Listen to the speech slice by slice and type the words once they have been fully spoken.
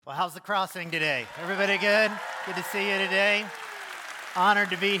Well, how's the crossing today? Everybody good? Good to see you today. Honored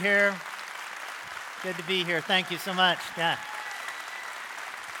to be here. Good to be here. Thank you so much. Yeah.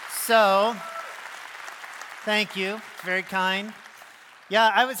 So, thank you. Very kind. Yeah,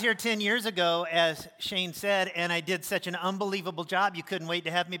 I was here 10 years ago, as Shane said, and I did such an unbelievable job, you couldn't wait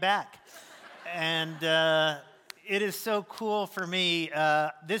to have me back. And it is so cool for me.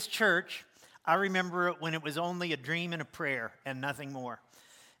 This church, I remember it when it was only a dream and a prayer and nothing more.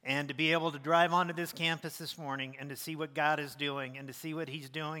 And to be able to drive onto this campus this morning and to see what God is doing and to see what He's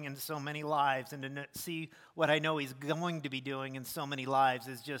doing in so many lives and to see what I know He's going to be doing in so many lives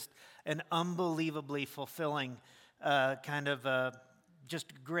is just an unbelievably fulfilling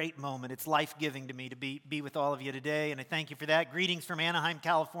just a great moment. It's life-giving to me to be with all of you today, and I thank you for that. Greetings from Anaheim,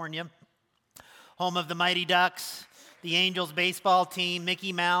 California, home of the Mighty Ducks, the Angels baseball team,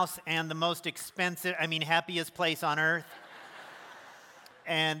 Mickey Mouse, and the most happiest place on earth.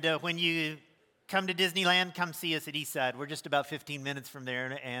 And when you come to Disneyland, come see us at Eastside. We're just about 15 minutes from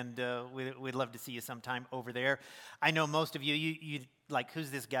there, and we'd love to see you sometime over there. I know most of you like, who's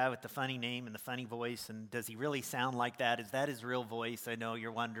this guy with the funny name and the funny voice, and does he really sound like that? Is that his real voice? I know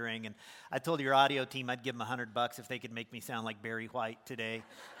you're wondering, and I told your audio team I'd give them $100 if they could make me sound like Barry White today,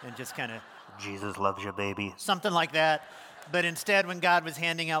 and just kind of, Jesus loves you, baby, something like that. But instead, when God was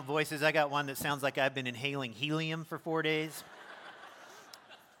handing out voices, I got one that sounds like I've been inhaling helium for 4 days.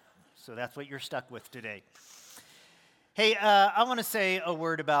 So that's what you're stuck with today. Hey, I want to say a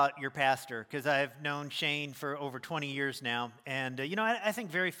word about your pastor, because I've known Shane for over 20 years now. And, I think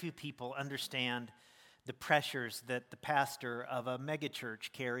very few people understand the pressures that the pastor of a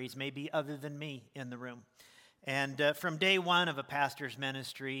megachurch carries, maybe other than me in the room. And from day one of a pastor's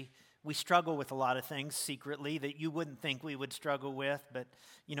ministry, we struggle with a lot of things secretly that you wouldn't think we would struggle with. But,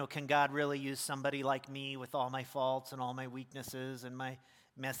 can God really use somebody like me with all my faults and all my weaknesses and my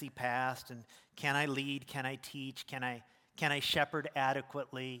messy past, and can I lead, can I teach, can I shepherd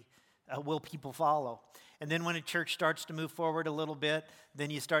adequately, will people follow? And then when a church starts to move forward a little bit,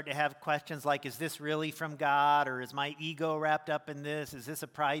 then you start to have questions like, is this really from God, or is my ego wrapped up in this? Is this a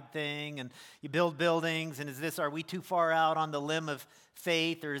pride thing? And you build buildings, and are we too far out on the limb of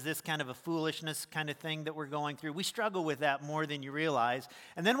faith, or is this kind of a foolishness kind of thing that we're going through? We struggle with that more than you realize.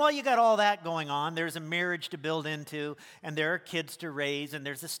 And then while you got all that going on, there's a marriage to build into, and there are kids to raise, and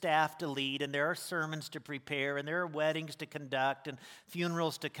there's a staff to lead, and there are sermons to prepare, and there are weddings to conduct, and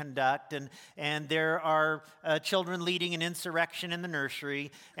funerals to conduct, and there are children leading an insurrection in the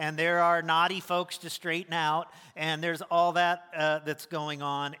nursery, and there are naughty folks to straighten out, and there's all that that's going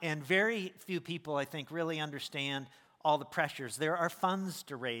on. And very few people, I think, really understand all the pressures. There are funds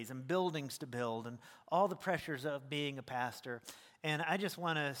to raise and buildings to build and all the pressures of being a pastor. And I just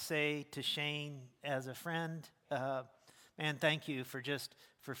want to say to Shane, as a friend, man, thank you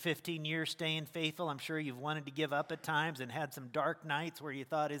for 15 years staying faithful. I'm sure you've wanted to give up at times and had some dark nights where you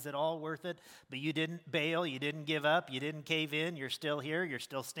thought, is it all worth it? But you didn't bail, you didn't give up, you didn't cave in. You're still here, you're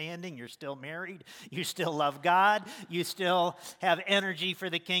still standing, you're still married, you still love God, you still have energy for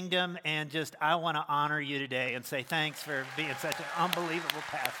the kingdom, and I want to honor you today and say thanks for being such an unbelievable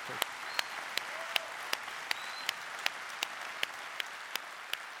pastor.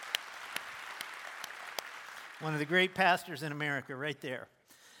 One of the great pastors in America right there.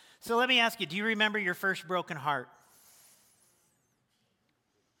 So let me ask you, do you remember your first broken heart?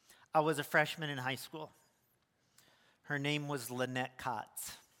 I was a freshman in high school. Her name was Lynette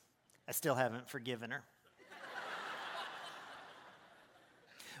Kotz. I still haven't forgiven her.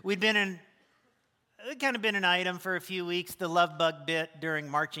 We'd been an item for a few weeks, the love bug bit during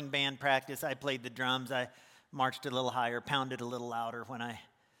marching band practice. I played the drums. I marched a little higher, pounded a little louder when I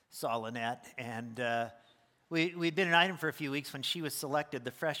saw Lynette, and We'd been an item for a few weeks when she was selected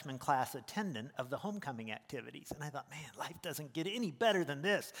the freshman class attendant of the homecoming activities. And I thought, man, life doesn't get any better than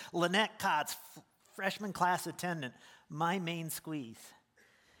this. Lynette Kotz, freshman class attendant, my main squeeze.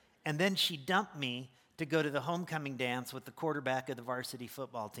 And then she dumped me to go to the homecoming dance with the quarterback of the varsity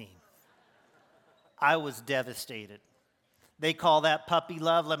football team. I was devastated. They call that puppy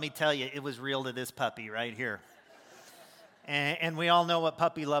love. Let me tell you, it was real to this puppy right here. And we all know what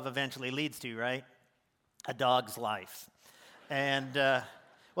puppy love eventually leads to, right? A dog's life. And,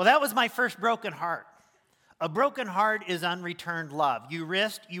 that was my first broken heart. A broken heart is unreturned love. You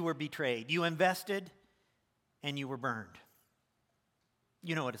risked, you were betrayed. You invested, and you were burned.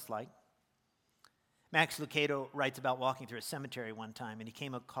 You know what it's like. Max Lucado writes about walking through a cemetery one time, and he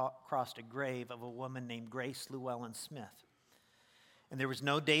came across a grave of a woman named Grace Llewellyn Smith. And there was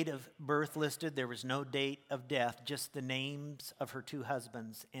no date of birth listed. There was no date of death, just the names of her two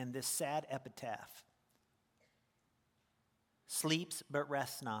husbands and this sad epitaph. sleeps but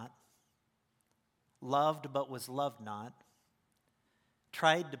rests not, loved but was loved not,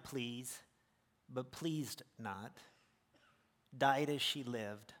 tried to please but pleased not, died as she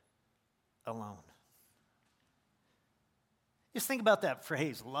lived, alone. Just think about that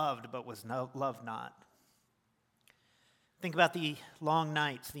phrase, loved but was loved not. Think about the long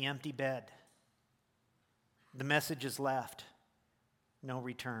nights, the empty bed, the messages left, no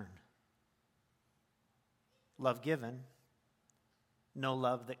return. Love given, no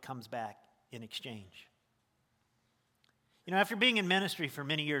love that comes back in exchange. You know, after being in ministry for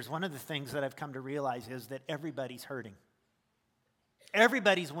many years, one of the things that I've come to realize is that everybody's hurting.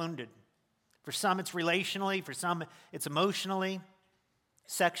 Everybody's wounded. For some, it's relationally. For some, it's emotionally,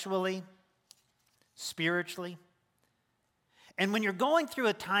 sexually, spiritually. And when you're going through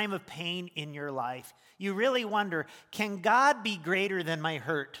a time of pain in your life, you really wonder, can God be greater than my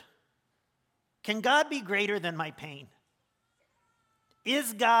hurt? Can God be greater than my pain?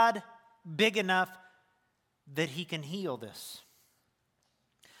 Is God big enough that he can heal this?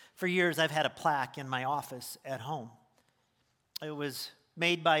 For years, I've had a plaque in my office at home. It was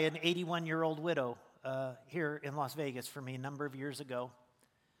made by an 81-year-old widow here in Las Vegas for me a number of years ago,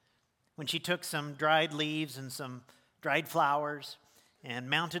 when she took some dried leaves and some dried flowers and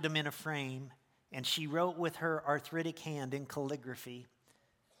mounted them in a frame, and she wrote with her arthritic hand in calligraphy,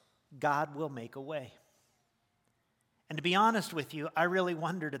 "God will make a way." And to be honest with you, I really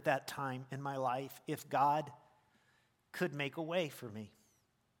wondered at that time in my life if God could make a way for me.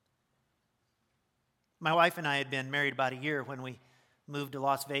 My wife and I had been married about a year when we moved to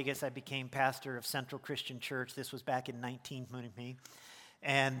Las Vegas. I became pastor of Central Christian Church. This was back in 19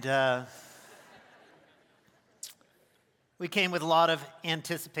 and we came with a lot of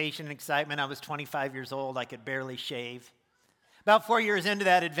anticipation and excitement. I was 25 years old. I could barely shave. About 4 years into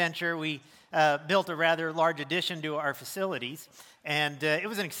that adventure, we built a rather large addition to our facilities, and it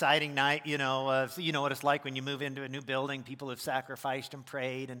was an exciting night. You know what it's like when you move into a new building. People have sacrificed and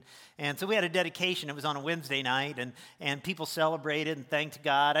prayed, and so we had a dedication. It was on a Wednesday night, and people celebrated and thanked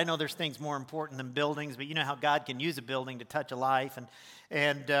God. I know there's things more important than buildings, but you know how God can use a building to touch a life.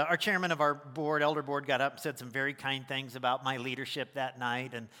 And our chairman of our board, elder board, got up and said some very kind things about my leadership that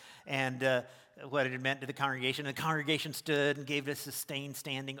night, and what it had meant to the congregation. The congregation stood and gave us a sustained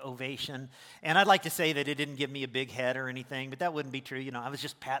standing ovation. And I'd like to say that it didn't give me a big head or anything, but that wouldn't be true. You know, I was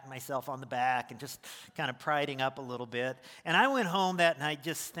just patting myself on the back and just kind of priding up a little bit. And I went home that night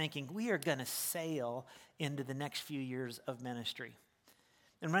just thinking, we are going to sail into the next few years of ministry.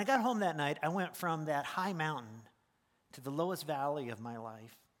 And when I got home that night, I went from that high mountain to the lowest valley of my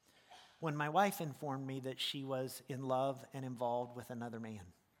life when my wife informed me that she was in love and involved with another man,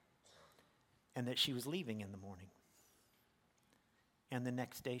 and that she was leaving in the morning. And the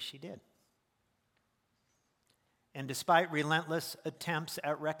next day she did. And despite relentless attempts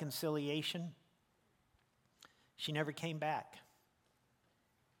at reconciliation, she never came back.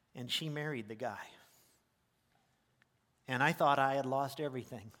 And she married the guy. And I thought I had lost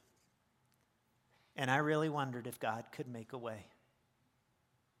everything. And I really wondered if God could make a way.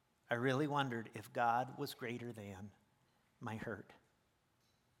 I really wondered if God was greater than my hurt.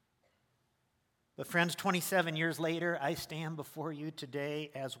 But friends, 27 years later, I stand before you today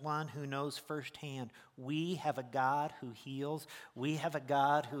as one who knows firsthand we have a God who heals. We have a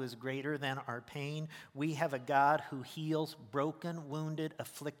God who is greater than our pain. We have a God who heals broken, wounded,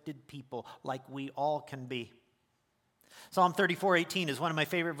 afflicted people like we all can be. Psalm 34:18 is one of my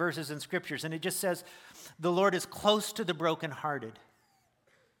favorite verses in scriptures, and it just says, "The Lord is close to the brokenhearted.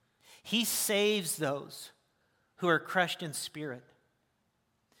 He saves those who are crushed in spirit."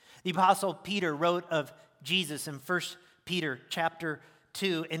 The Apostle Peter wrote of Jesus in 1 Peter chapter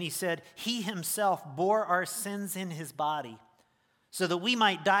 2, and he said, "He himself bore our sins in his body so that we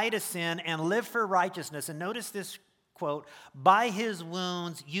might die to sin and live for righteousness." And notice this quote, "By his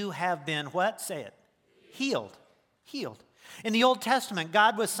wounds you have been," what? Say it. Healed. Healed. In the Old Testament,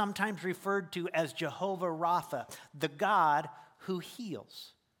 God was sometimes referred to as Jehovah Rapha, the God who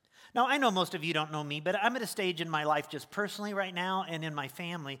heals. Now, I know most of you don't know me, but I'm at a stage in my life just personally right now and in my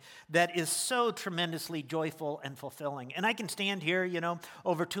family that is so tremendously joyful and fulfilling. And I can stand here,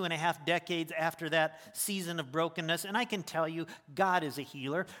 over 2.5 decades after that season of brokenness, and I can tell you God is a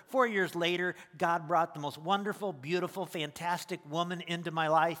healer. 4 years later, God brought the most wonderful, beautiful, fantastic woman into my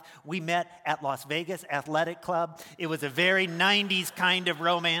life. We met at Las Vegas Athletic Club. It was a very 90s kind of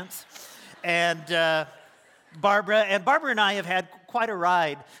romance. And Barbara and I have had quite a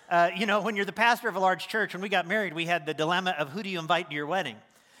ride. When you're the pastor of a large church, when we got married, we had the dilemma of who do you invite to your wedding?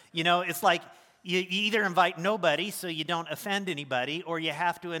 It's like You either invite nobody so you don't offend anybody, or you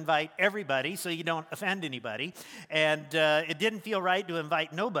have to invite everybody so you don't offend anybody. And it didn't feel right to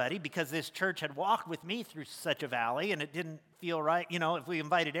invite nobody because this church had walked with me through such a valley, and it didn't feel right. You know, if we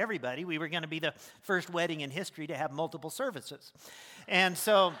invited everybody, we were going to be the first wedding in history to have multiple services. And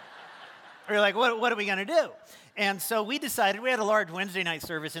so we were like, what are we going to do? And so we decided, we had a large Wednesday night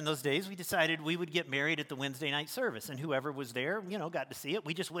service in those days. We decided we would get married at the Wednesday night service, and whoever was there, you know, got to see it.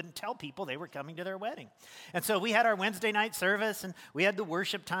 We just wouldn't tell people they were coming to their wedding. And so we had our Wednesday night service, and we had the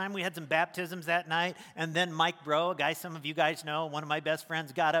worship time. We had some baptisms that night, and then Mike Bro, a guy some of you guys know, one of my best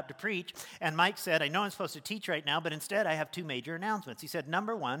friends, got up to preach, and Mike said, I know I'm supposed to teach right now, but instead I have two major announcements. He said,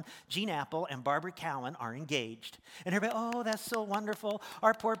 number one, Gene Appel and Barbara Cowan are engaged. And everybody, oh, that's so wonderful.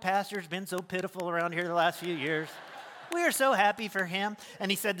 Our poor pastor's been so pitiful around here the last few years. We are so happy for him.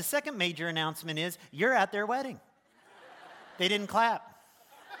 And he said, the second major announcement is, you're at their wedding. They didn't clap.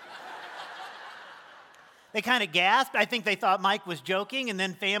 They kind of gasped. I think they thought Mike was joking. And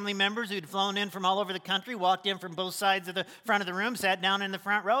then family members who'd flown in from all over the country walked in from both sides of the front of the room, sat down in the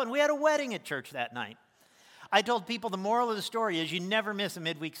front row, and we had a wedding at church that night. I told people the moral of the story is you never miss a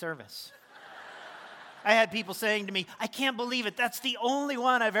midweek service. I had people saying to me, I can't believe it. That's the only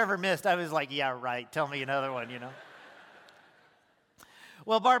one I've ever missed. I was like, yeah, right. Tell me another one, you know.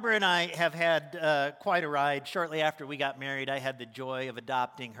 Well, Barbara and I have had quite a ride. Shortly after we got married, I had the joy of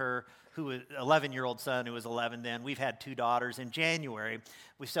adopting her, who was 11-year-old son, who was 11 then. We've had two daughters. In January,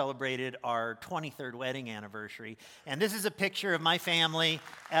 we celebrated our 23rd wedding anniversary. And this is a picture of my family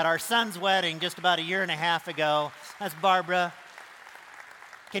at our son's wedding just about a year and a half ago. That's Barbara.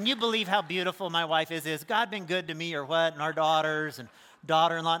 Can you believe how beautiful my wife is? Has God been good to me or what? And our daughters and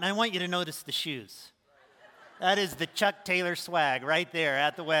daughter-in-law. And I want you to notice the shoes. That is the Chuck Taylor swag right there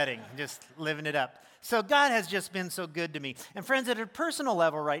at the wedding, just living it up. So God has just been so good to me. And friends, at a personal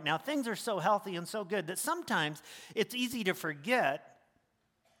level right now, things are so healthy and so good that sometimes it's easy to forget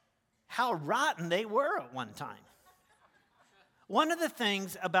how rotten they were at one time. One of the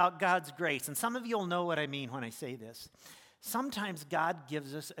things about God's grace, and some of you will know what I mean when I say this, sometimes God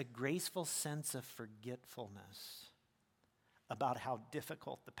gives us a graceful sense of forgetfulness about how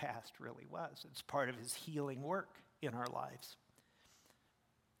difficult the past really was. It's part of his healing work in our lives.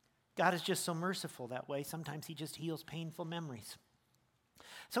 God is just so merciful that way. Sometimes he just heals painful memories.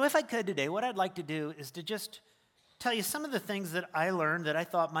 So if I could today, what I'd like to do is to just tell you some of the things that I learned that I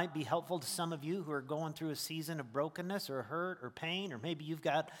thought might be helpful to some of you who are going through a season of brokenness or hurt or pain, or maybe you've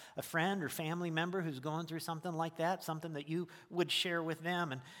got a friend or family member who's going through something like that, something that you would share with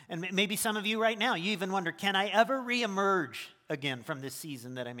them. And maybe some of you right now, you even wonder, can I ever reemerge again from this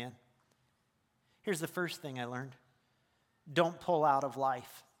season that I'm in? Here's the first thing I learned. Don't pull out of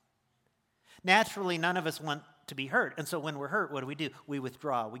life. Naturally, none of us want to be hurt. And so when we're hurt, what do? We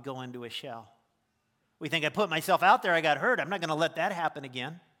withdraw. We go into a shell. We think, I put myself out there, I got hurt. I'm not going to let that happen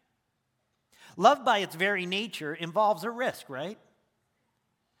again. Love by its very nature involves a risk, right?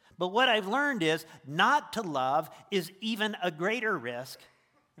 But what I've learned is not to love is even a greater risk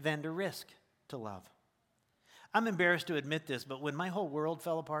than to risk to love. I'm embarrassed to admit this, but when my whole world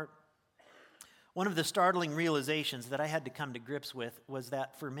fell apart, one of the startling realizations that I had to come to grips with was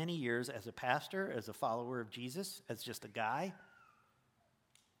that for many years as a pastor, as a follower of Jesus, as just a guy,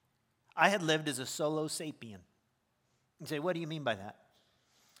 I had lived as a solo sapien. You say, what do you mean by that?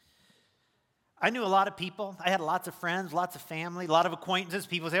 I knew a lot of people. I had lots of friends, lots of family, a lot of acquaintances.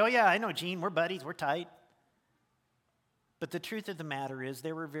 People say, oh yeah, I know Gene, we're buddies, we're tight. But the truth of the matter is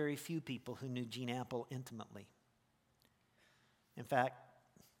there were very few people who knew Gene Appel intimately. In fact,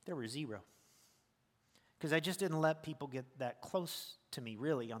 there were zero. Because I just didn't let people get that close to me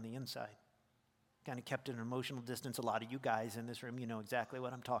really on the inside. Kind of kept an emotional distance. A lot of you guys in this room, you know exactly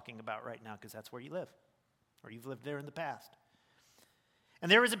what I'm talking about right now because that's where you live, or you've lived there in the past.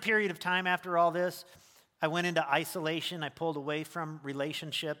 And there was a period of time after all this, I went into isolation. I pulled away from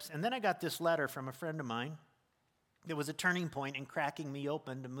relationships. And then I got this letter from a friend of mine that was a turning point in cracking me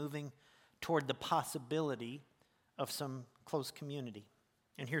open to moving toward the possibility of some close community.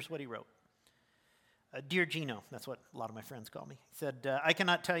 And here's what he wrote. Dear Gino, that's what a lot of my friends call me. He said, I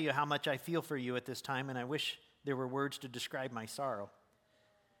cannot tell you how much I feel for you at this time, and I wish there were words to describe my sorrow.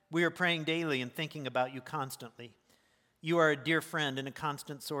 We are praying daily and thinking about you constantly. You are a dear friend and a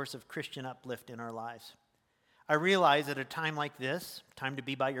constant source of Christian uplift in our lives. I realize at a time like this, time to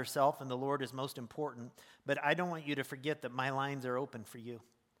be by yourself and the Lord is most important, but I don't want you to forget that my lines are open for you.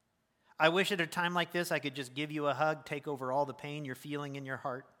 I wish at a time like this I could just give you a hug, take over all the pain you're feeling in your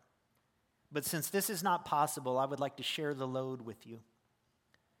heart. But since this is not possible, I would like to share the load with you.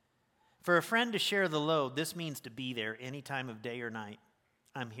 For a friend to share the load, this means to be there any time of day or night.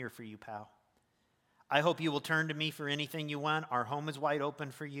 I'm here for you, pal. I hope you will turn to me for anything you want. Our home is wide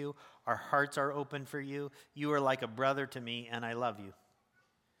open for you. Our hearts are open for you. You are like a brother to me, and I love you.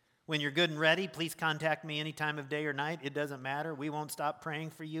 When you're good and ready, please contact me any time of day or night. It doesn't matter. We won't stop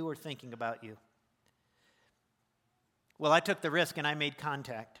praying for you or thinking about you. Well, I took the risk and I made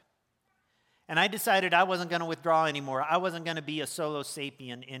contact. And I decided I wasn't going to withdraw anymore. I wasn't going to be a solo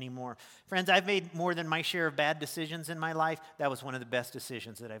sapien anymore. Friends, I've made more than my share of bad decisions in my life. That was one of the best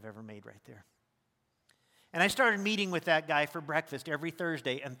decisions that I've ever made right there. And I started meeting with that guy for breakfast every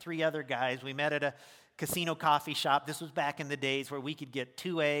Thursday and 3 other guys. We met at a casino coffee shop. This was back in the days where we could get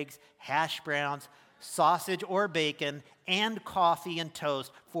 2 eggs, hash browns, sausage or bacon, and coffee and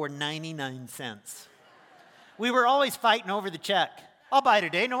toast for 99 cents. We were always fighting over the check. I'll buy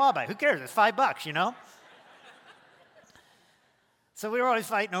today. No, I'll buy. Who cares? It's $5, you know? So we were always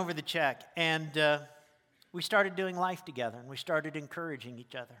fighting over the check. And we started doing life together, and we started encouraging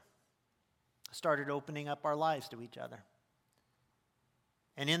each other. Started opening up our lives to each other.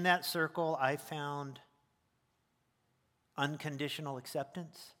 And in that circle, I found unconditional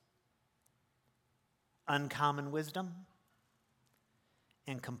acceptance, uncommon wisdom,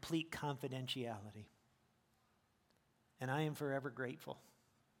 and complete confidentiality. And I am forever grateful.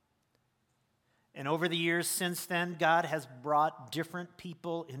 And over the years since then, God has brought different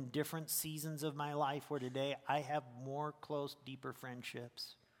people in different seasons of my life where today I have more close, deeper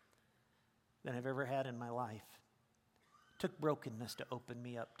friendships than I've ever had in my life. It took brokenness to open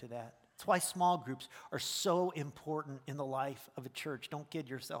me up to that. That's why small groups are so important in the life of a church. Don't kid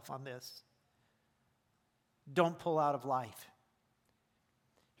yourself on this. Don't pull out of life.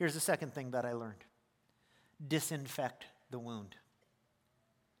 Here's the second thing that I learned. Disinfect the wound.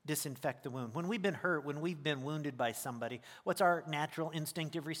 Disinfect the wound. When we've been hurt, when we've been wounded by somebody, what's our natural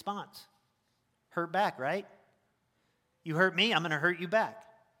instinctive response? Hurt back, right? You hurt me, I'm going to hurt you back.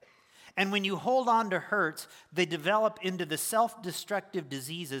 And when you hold on to hurts, they develop into the self-destructive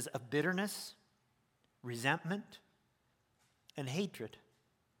diseases of bitterness, resentment, and hatred.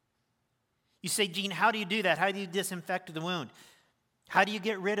 You say, Gene, how do you do that? How do you disinfect the wound? How do you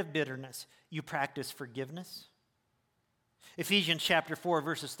get rid of bitterness? You practice forgiveness. Ephesians chapter 4,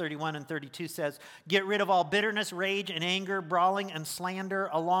 verses 31 and 32 says, get rid of all bitterness, rage, and anger, brawling, and slander,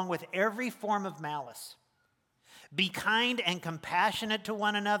 along with every form of malice. Be kind and compassionate to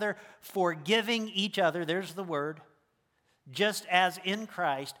one another, forgiving each other, there's the word, just as in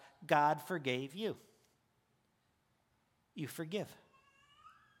Christ God forgave you. You forgive.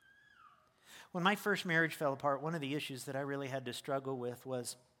 When my first marriage fell apart, one of the issues that I really had to struggle with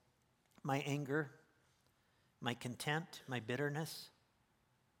was my anger, my contempt, my bitterness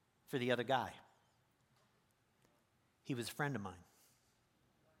for the other guy. He was a friend of mine.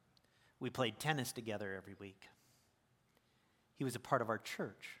 We played tennis together every week. He was a part of our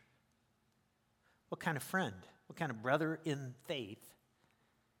church. What kind of friend, what kind of brother in faith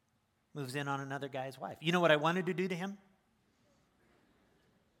moves in on another guy's wife? You know what I wanted to do to him?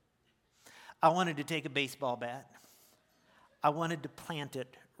 I wanted to take a baseball bat. I wanted to plant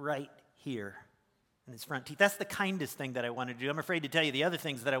it right here in his front teeth. That's the kindest thing that I wanted to do. I'm afraid to tell you the other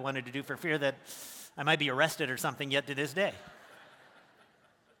things that I wanted to do for fear that I might be arrested or something yet to this day.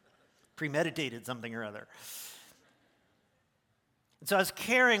 Premeditated something or other. And so I was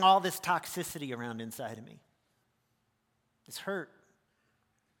carrying all this toxicity around inside of me. This hurt,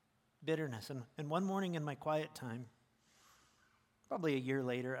 bitterness. And one morning in my quiet time, probably a year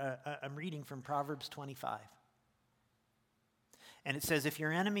later, I'm reading from Proverbs 25. And it says, if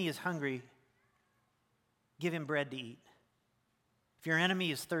your enemy is hungry, give him bread to eat. If your enemy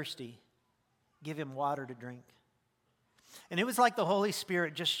is thirsty, give him water to drink. And it was like the Holy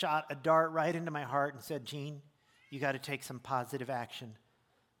Spirit just shot a dart right into my heart and said, Gene, you got to take some positive action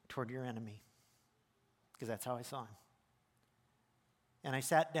toward your enemy. Because that's how I saw him. And I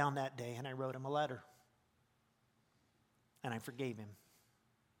sat down that day and I wrote him a letter. And I forgave him.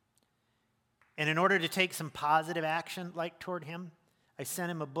 And in order to take some positive action like toward him, I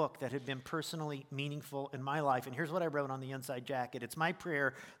sent him a book that had been personally meaningful in my life. And here's what I wrote on the inside jacket. It's my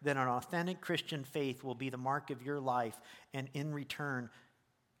prayer that an authentic Christian faith will be the mark of your life, and in return,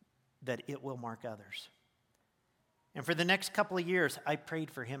 that it will mark others. And for the next couple of years, I prayed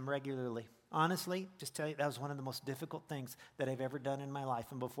for him regularly. Honestly, just tell you, that was one of the most difficult things that I've ever done in my life.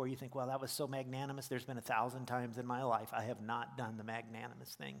 And before you think, well, that was so magnanimous, there's been 1,000 times in my life I have not done the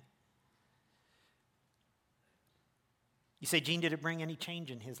magnanimous thing. You say, Gene, did it bring any change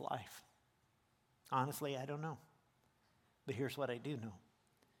in his life? Honestly, I don't know. But here's what I do know,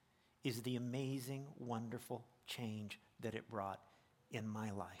 is the amazing, wonderful change that it brought in my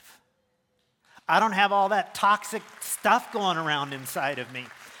life. I don't have all that toxic stuff going around inside of me.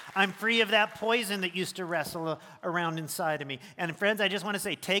 I'm free of that poison that used to wrestle around inside of me. And friends, I just want to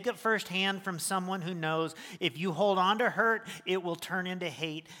say, take it firsthand from someone who knows if you hold on to hurt, it will turn into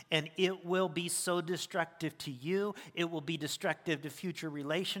hate, and it will be so destructive to you. It will be destructive to future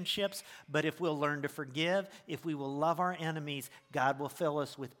relationships. But if we'll learn to forgive, if we will love our enemies, God will fill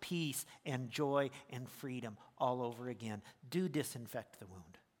us with peace and joy and freedom all over again. Do disinfect the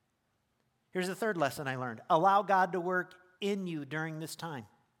wound. Here's the third lesson I learned. Allow God to work in you during this time.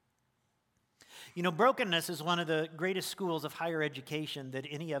 You know, brokenness is one of the greatest schools of higher education that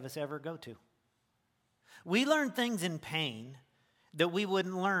any of us ever go to. We learn things in pain that we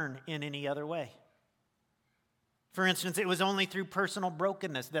wouldn't learn in any other way. For instance, it was only through personal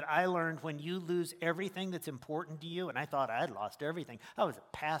brokenness that I learned when you lose everything that's important to you, and I thought I had lost everything. I was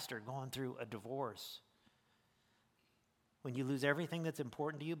a pastor going through a divorce. When you lose everything that's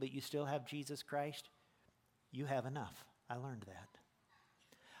important to you, but you still have Jesus Christ, you have enough. I learned that.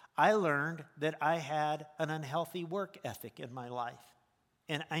 I learned that I had an unhealthy work ethic in my life,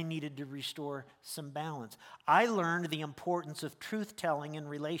 and I needed to restore some balance. I learned the importance of truth-telling in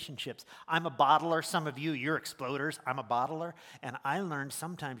relationships. I'm a bottler. Some of you, you're exploders. I'm a bottler, and I learned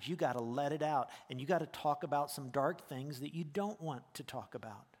sometimes you got to let it out, and you got to talk about some dark things that you don't want to talk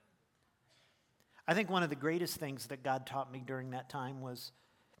about. I think one of the greatest things that God taught me during that time was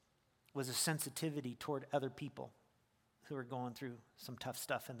a sensitivity toward other people who are going through some tough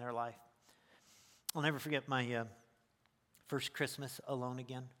stuff in their life. I'll never forget my first Christmas alone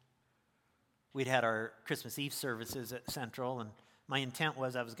again. We'd had our Christmas Eve services at Central, and my intent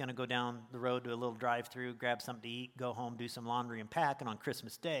was I was going to go down the road to a little drive-through, grab something to eat, go home, do some laundry, and pack. And on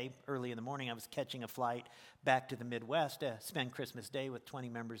Christmas Day, early in the morning, I was catching a flight back to the Midwest to spend Christmas Day with 20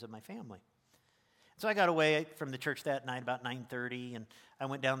 members of my family. So I got away from the church that night about 9:30, and I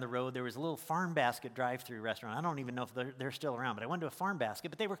went down the road. There was a little Farm Basket drive-through restaurant. I don't even know if they're still around, but I went to a Farm Basket,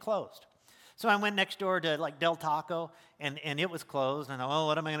 but they were closed. So I went next door to like Del Taco, and it was closed. And I thought, oh,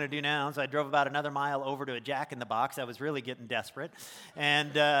 what am I going to do now? So I drove about another mile over to a Jack in the Box. I was really getting desperate.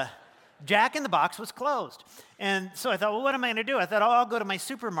 And Jack in the Box was closed. And so I thought, well, what am I going to do? I thought, oh, I'll go to my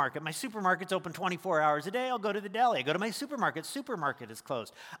supermarket. My supermarket's open 24 hours a day. I'll go to the deli. I go to my supermarket. Supermarket is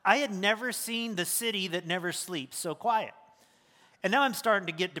closed. I had never seen the city that never sleeps so quiet. And now I'm starting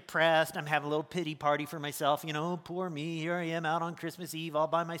to get depressed. I'm having a little pity party for myself. You know, poor me. Here I am out on Christmas Eve all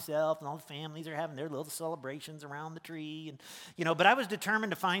by myself, and all the families are having their little celebrations around the tree. And but I was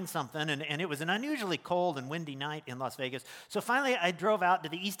determined to find something, and it was an unusually cold and windy night in Las Vegas. So finally, I drove out to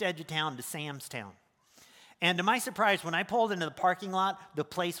the east edge of town to Sam's Town. And to my surprise, when I pulled into the parking lot, the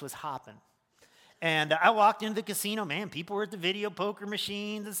place was hopping. And I walked into the casino, man, people were at the video poker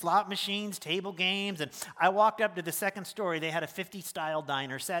machines, the slot machines, table games. And I walked up to the second story. They had a 50-style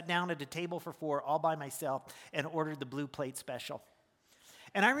diner, sat down at a table for four all by myself, and ordered the blue plate special.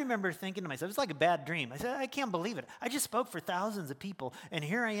 And I remember thinking to myself, it's like a bad dream. I said, I can't believe it. I just spoke for thousands of people, and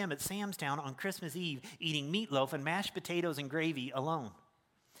here I am at Sam's Town on Christmas Eve eating meatloaf and mashed potatoes and gravy alone.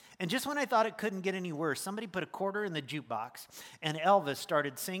 And just when I thought it couldn't get any worse, somebody put a quarter in the jukebox, and Elvis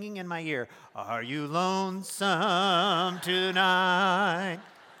started singing in my ear, "Are you lonesome tonight?"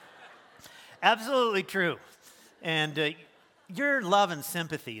 Absolutely true. And your love and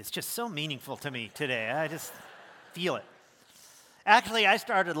sympathy is just so meaningful to me today. I just feel it. Actually, I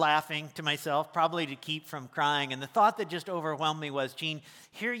started laughing to myself, probably to keep from crying, and the thought that just overwhelmed me was, Gene,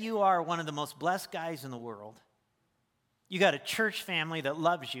 here you are, one of the most blessed guys in the world. You got a church family that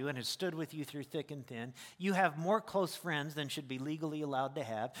loves you and has stood with you through thick and thin. You have more close friends than should be legally allowed to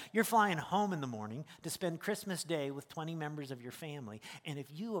have. You're flying home in the morning to spend Christmas Day with 20 members of your family. And if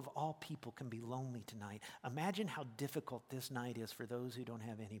you, of all people, can be lonely tonight, imagine how difficult this night is for those who don't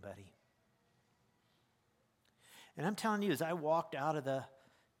have anybody. And I'm telling you, as I walked out of the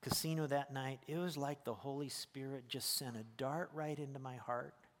casino that night, it was like the Holy Spirit just sent a dart right into my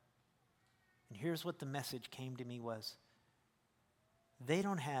heart. And here's what the message came to me was, they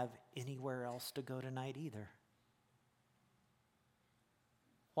don't have anywhere else to go tonight either.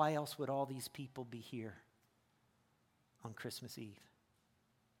 Why else would all these people be here on Christmas Eve?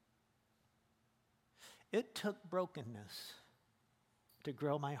 It took brokenness to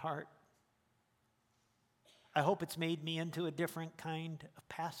grow my heart. I hope it's made me into a different kind of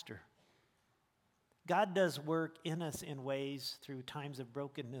pastor. God does work in us in ways through times of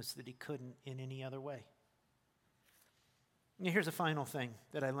brokenness that he couldn't in any other way. Here's a final thing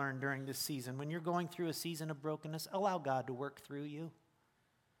that I learned during this season. When you're going through a season of brokenness, allow God to work through you.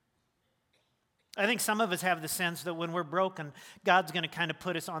 I think some of us have the sense that when we're broken, God's going to kind of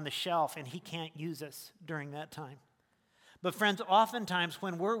put us on the shelf and he can't use us during that time. But friends, oftentimes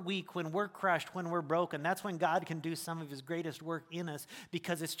when we're weak, when we're crushed, when we're broken, that's when God can do some of his greatest work in us,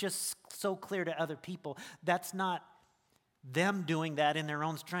 because it's just so clear to other people. That's not them doing that in their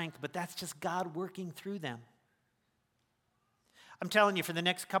own strength, but that's just God working through them. I'm telling you, for the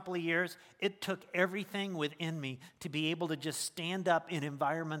next couple of years, it took everything within me to be able to just stand up in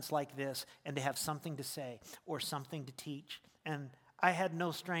environments like this and to have something to say or something to teach. And I had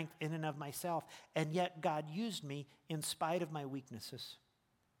no strength in and of myself, and yet God used me in spite of my weaknesses.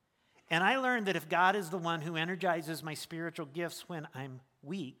 And I learned that if God is the one who energizes my spiritual gifts when I'm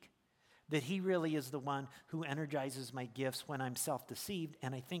weak, that he really is the one who energizes my gifts when I'm self-deceived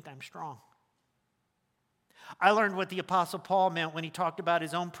and I think I'm strong. I learned what the Apostle Paul meant when he talked about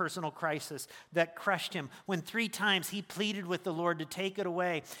his own personal crisis that crushed him, when 3 times he pleaded with the Lord to take it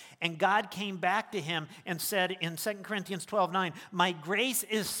away. And God came back to him and said in 2 Corinthians 12:9, "My grace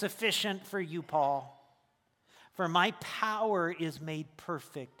is sufficient for you, Paul, for my power is made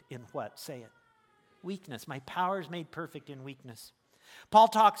perfect in" what? Say it. Weakness. My power is made perfect in weakness. Paul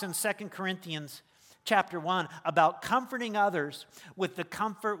talks in 2 Corinthians chapter 1 about comforting others with the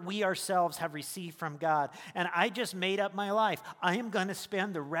comfort we ourselves have received from God. And I just made up my life. I am going to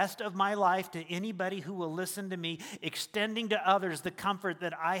spend the rest of my life, to anybody who will listen to me, extending to others the comfort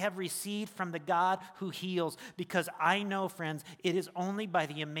that I have received from the God who heals. Because I know, friends, it is only by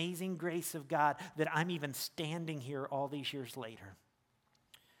the amazing grace of God that I'm even standing here all these years later.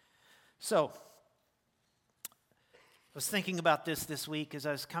 So, I was thinking about this week as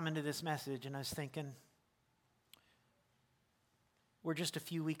I was coming to this message, and I was thinking, we're just a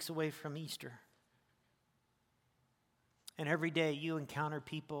few weeks away from Easter. And every day you encounter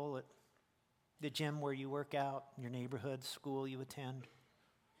people at the gym where you work out, in your neighborhood, school you attend,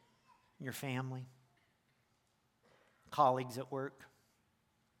 your family, colleagues at work,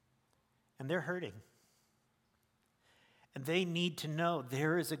 and they're hurting. And they need to know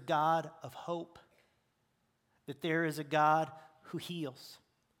there is a God of hope. That there is a God who heals.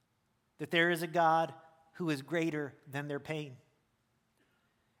 That there is a God who is greater than their pain.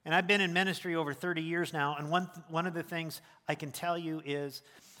 And I've been in ministry over 30 years now, and one of the things I can tell you is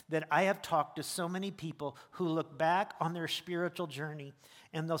that I have talked to so many people who look back on their spiritual journey,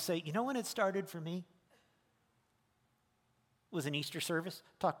 and they'll say, you know when it started for me? It was an Easter service.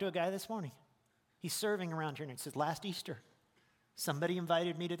 Talked to a guy this morning. He's serving around here, and it says, last Easter, somebody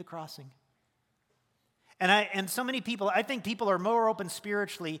invited me to the crossing. And so many people, I think people are more open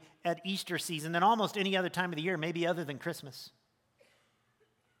spiritually at Easter season than almost any other time of the year, maybe other than Christmas.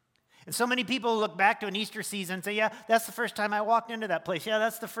 And so many people look back to an Easter season and say, yeah, that's the first time I walked into that place. Yeah,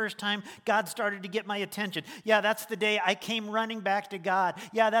 that's the first time God started to get my attention. Yeah, that's the day I came running back to God.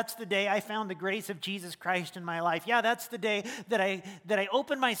 Yeah, that's the day I found the grace of Jesus Christ in my life. Yeah, that's the day that I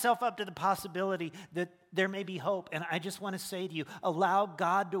opened myself up to the possibility that there may be hope. And I just want to say to you, allow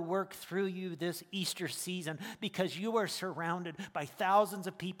God to work through you this Easter season, because you are surrounded by thousands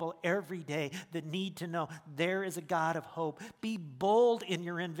of people every day that need to know there is a God of hope. Be bold in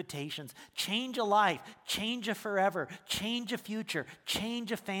your invitations. Change a life, change a forever, change a future,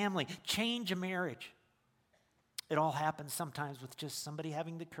 change a family, change a marriage. It all happens sometimes with just somebody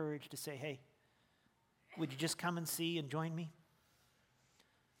having the courage to say, hey, would you just come and see and join me?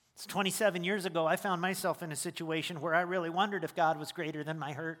 It's 27 years ago, I found myself in a situation where I really wondered if God was greater than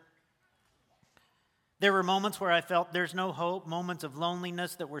my hurt. There were moments where I felt there's no hope, moments of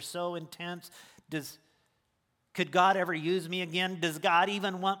loneliness that were so intense. Could God ever use me again? Does God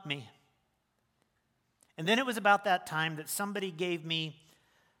even want me? And then it was about that time that somebody gave me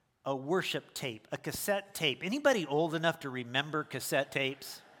a worship tape, a cassette tape. Anybody old enough to remember cassette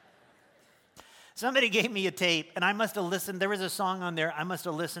tapes? Somebody gave me a tape, and I must have listened. There was a song on there. I must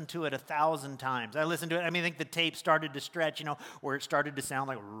have listened to it 1,000 times. I listened to it. I think the tape started to stretch, where it started to sound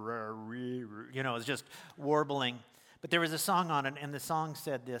like, it was just warbling. But there was a song on it, and the song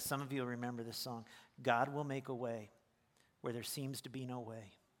said this. Some of you will remember this song. God will make a way where there seems to be no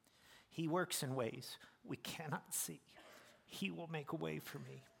way. He works in ways we cannot see. He will make a way for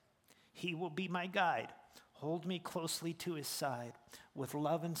me. He will be my guide. Hold me closely to his side with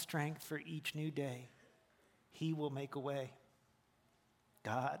love and strength for each new day. He will make a way.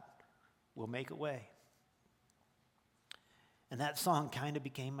 God will make a way. And that song kind of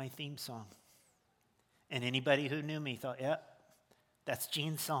became my theme song. And anybody who knew me thought, yeah, that's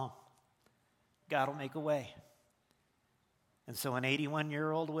Gene's song. God will make a way. And so an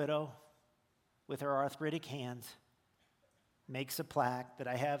 81-year-old widow with her arthritic hands makes a plaque that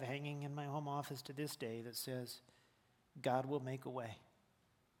I have hanging in my home office to this day that says, God will make a way.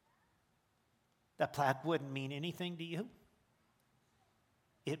 That plaque wouldn't mean anything to you.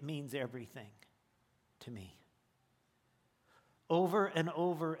 It means everything to me. Over and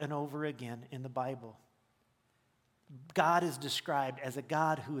over and over again in the Bible, God is described as a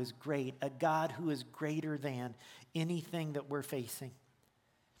God who is great, a God who is greater than anything that we're facing.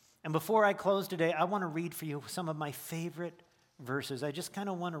 And before I close today, I want to read for you some of my favorite verses. I just kind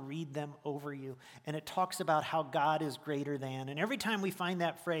of want to read them over you. And it talks about how God is greater than. And every time we find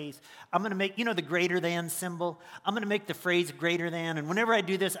that phrase, I'm going to make, the greater than symbol. I'm going to make the phrase greater than. And whenever I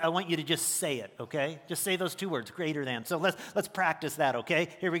do this, I want you to just say it, okay? Just say those two words, greater than. So let's practice that, okay?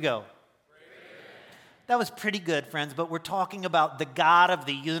 Here we go. That was pretty good, friends, but we're talking about the God of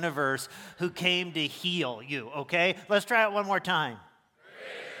the universe who came to heal you, okay? Let's try it one more time.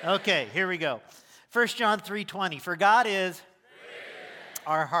 Okay, here we go. 1 John 3:20, for God is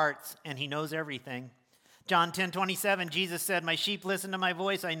our hearts, and he knows everything. John 10:27, Jesus said, my sheep listen to my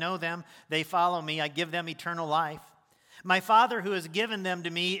voice, I know them, they follow me, I give them eternal life. My Father who has given them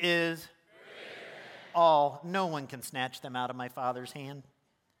to me is all. No one can snatch them out of my Father's hand.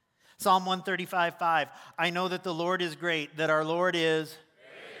 Psalm 135:5, I know that the Lord is great, that our Lord is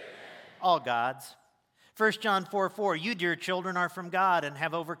all God's. 1 John 4:4, you, dear children, are from God and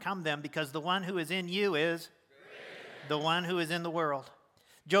have overcome them, because the one who is in you is the one who is in the world.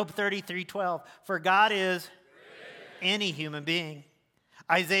 Job 33:12, for God is any human being.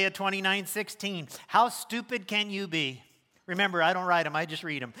 Isaiah 29:16, how stupid can you be? Remember, I don't write them, I just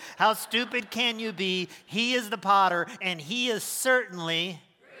read them. How stupid can you be? He is the potter, and he is certainly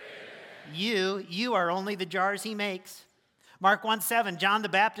you. You are only the jars he makes. Mark 1:7, John the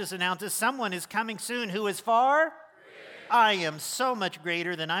Baptist announces, someone is coming soon who is far. I am so much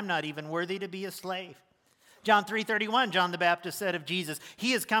greater than I'm not even worthy to be a slave. John 3:31, John the Baptist said of Jesus,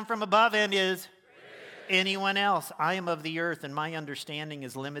 he has come from above and is anyone else. I am of the earth, and my understanding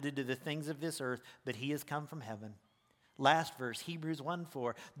is limited to the things of this earth, but he has come from heaven. Last verse, Hebrews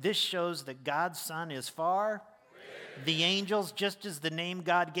 1:4, this shows that God's Son is far. The angels, just as the name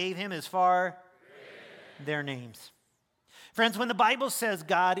God gave him, is far their names. Friends, when the Bible says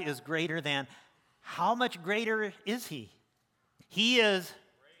God is greater than, how much greater is he? He is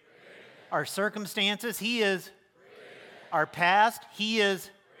our circumstances. He is our past. He is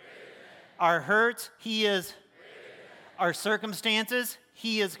our hurts. He is our circumstances.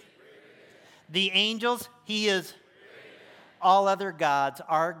 He is the angels. He is all other gods.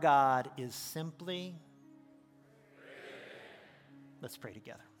 Our God is simply. Let's pray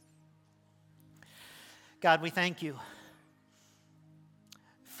together. God, we thank you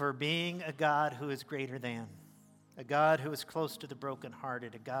for being a God who is greater than, a God who is close to the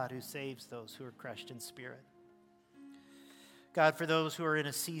brokenhearted, a God who saves those who are crushed in spirit. God, for those who are in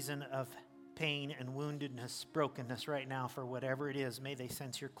a season of pain and woundedness, brokenness right now, for whatever it is, may they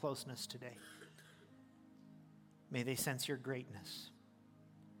sense your closeness today. May they sense your greatness.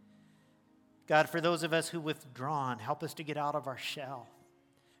 God, for those of us who withdrawn, help us to get out of our shell.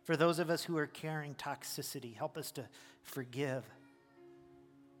 For those of us who are carrying toxicity, help us to forgive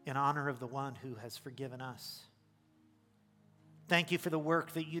in honor of the one who has forgiven us. Thank you for the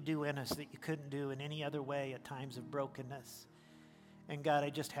work that you do in us that you couldn't do in any other way at times of brokenness. And God, I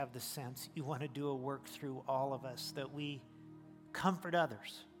just have the sense you want to do a work through all of us, that we comfort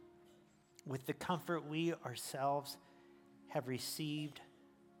others with the comfort we ourselves have received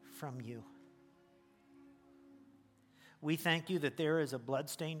from you. We thank you that there is a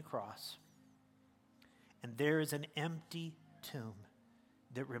bloodstained cross and there is an empty tomb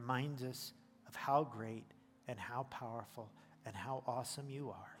that reminds us of how great and how powerful and how awesome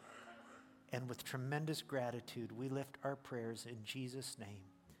you are. And with tremendous gratitude, we lift our prayers in Jesus' name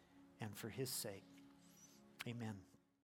and for his sake. Amen.